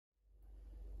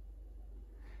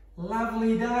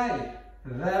lovely day.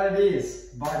 That it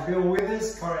is, by Bill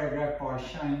Withers, choreographed by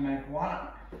Shane McIntyre.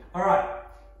 All right,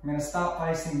 I'm going to start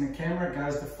facing the camera. It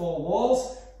goes to 4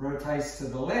 walls, rotates to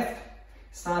the left,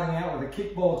 starting out with a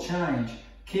kick ball change.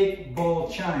 Kick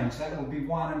ball change, that will be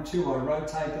 1 and 2. I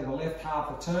rotate to the left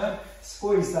half a turn,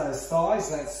 squeeze those thighs,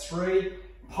 that's 3,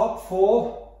 pop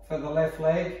 4 for the left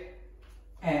leg,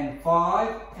 and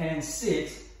 5 and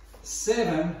 6,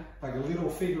 7, like a little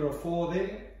figure of 4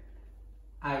 there,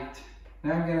 8.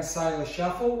 Now I'm going to sailor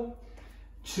shuffle,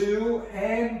 2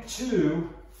 and 2,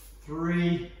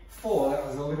 3, 4. That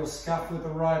was a little scuff with the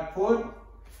right foot.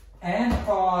 And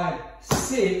 5,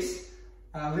 6,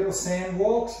 little sand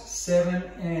walks, 7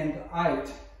 and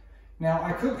 8. Now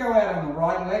I could go out on the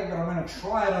right leg, but I'm going to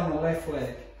try it on the left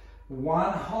leg.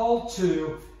 1, hold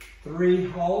 2, 3,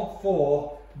 hold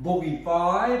 4, boogie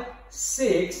 5,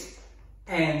 6,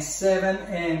 and 7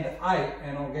 and 8.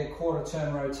 And I'll get quarter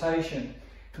turn rotation.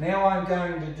 Now I'm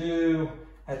going to do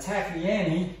a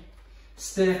tacchiani,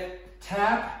 step,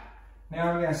 tap. Now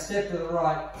I'm going to step to the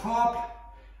right,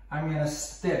 pop. I'm going to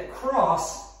step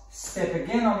cross, step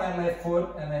again on that left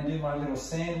foot, and then do my little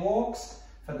sand walks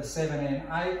for the 7 and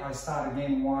 8. I start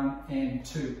again 1 and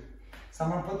 2. So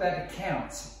I'm going to put that to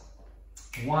counts.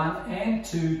 1 and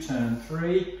 2, turn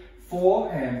 3,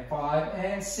 4 and 5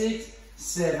 and 6,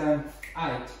 7,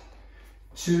 8.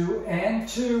 2 and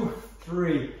 2,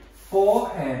 3,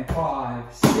 4 and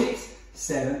 5, 6,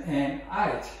 7 and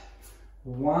 8.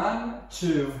 1,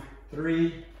 2,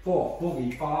 3, 4.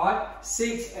 Boogie 5,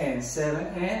 6 and 7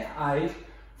 and 8.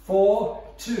 4,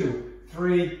 2,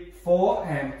 3, 4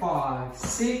 and 5,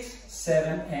 6,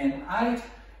 7 and 8.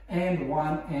 And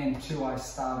 1 and 2. I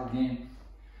start again.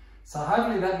 So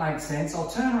hopefully that makes sense. I'll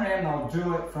turn around and I'll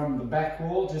do it from the back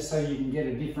wall just so you can get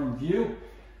a different view.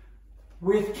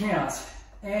 With counts.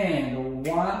 And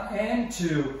 1 and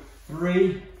 2,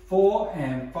 3, 4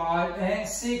 and 5 and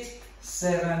 6,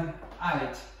 7, 8.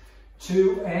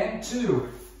 2 and 2,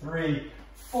 3,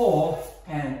 4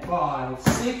 and 5,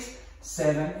 6,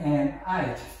 7 and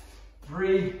 8.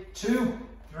 3, 2,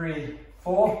 3,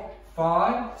 4,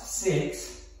 5,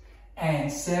 6,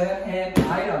 and 7 and 8.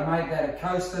 I made that a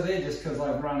coaster there just because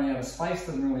I've run out of space.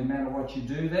 Doesn't really matter what you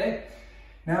do there.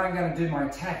 Now I'm going to do my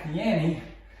tacchiani,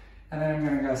 and then I'm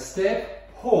going to go step,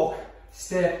 hook,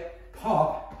 step,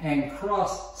 pop, and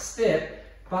cross, step,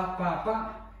 bop, bop,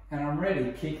 bop, and I'm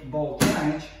ready. Kick, ball,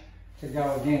 change to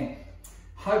go again.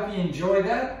 Hope you enjoy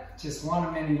that. Just one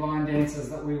of many line dances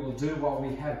that we will do while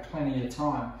we have plenty of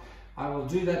time. I will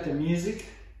do that to music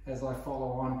as I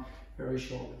follow on very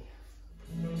shortly.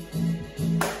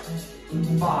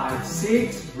 5,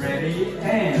 6, ready,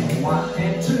 and 1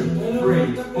 and 2,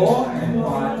 3, 4 and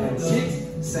 5 and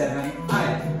 6, 7, 8,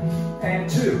 and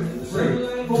 2,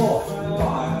 3, 4,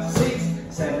 5,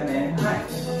 6, 7 and 8,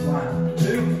 1,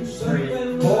 2,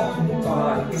 3, 4,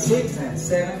 5, 6 and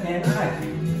 7 and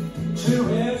 8, 2,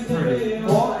 3,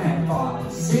 4 and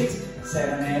 5, 6,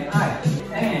 7 and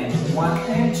 8, and 1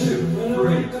 and 2,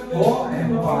 3, 4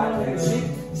 and 5 and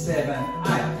 6, 7,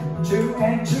 8. 2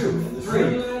 and 2,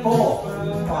 3,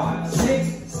 4, 5,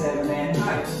 6, 7 and 8.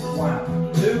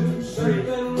 1, 2, 3,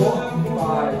 4,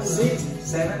 5, 6,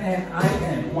 7 and 8.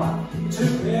 And 1, 2,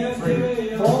 3,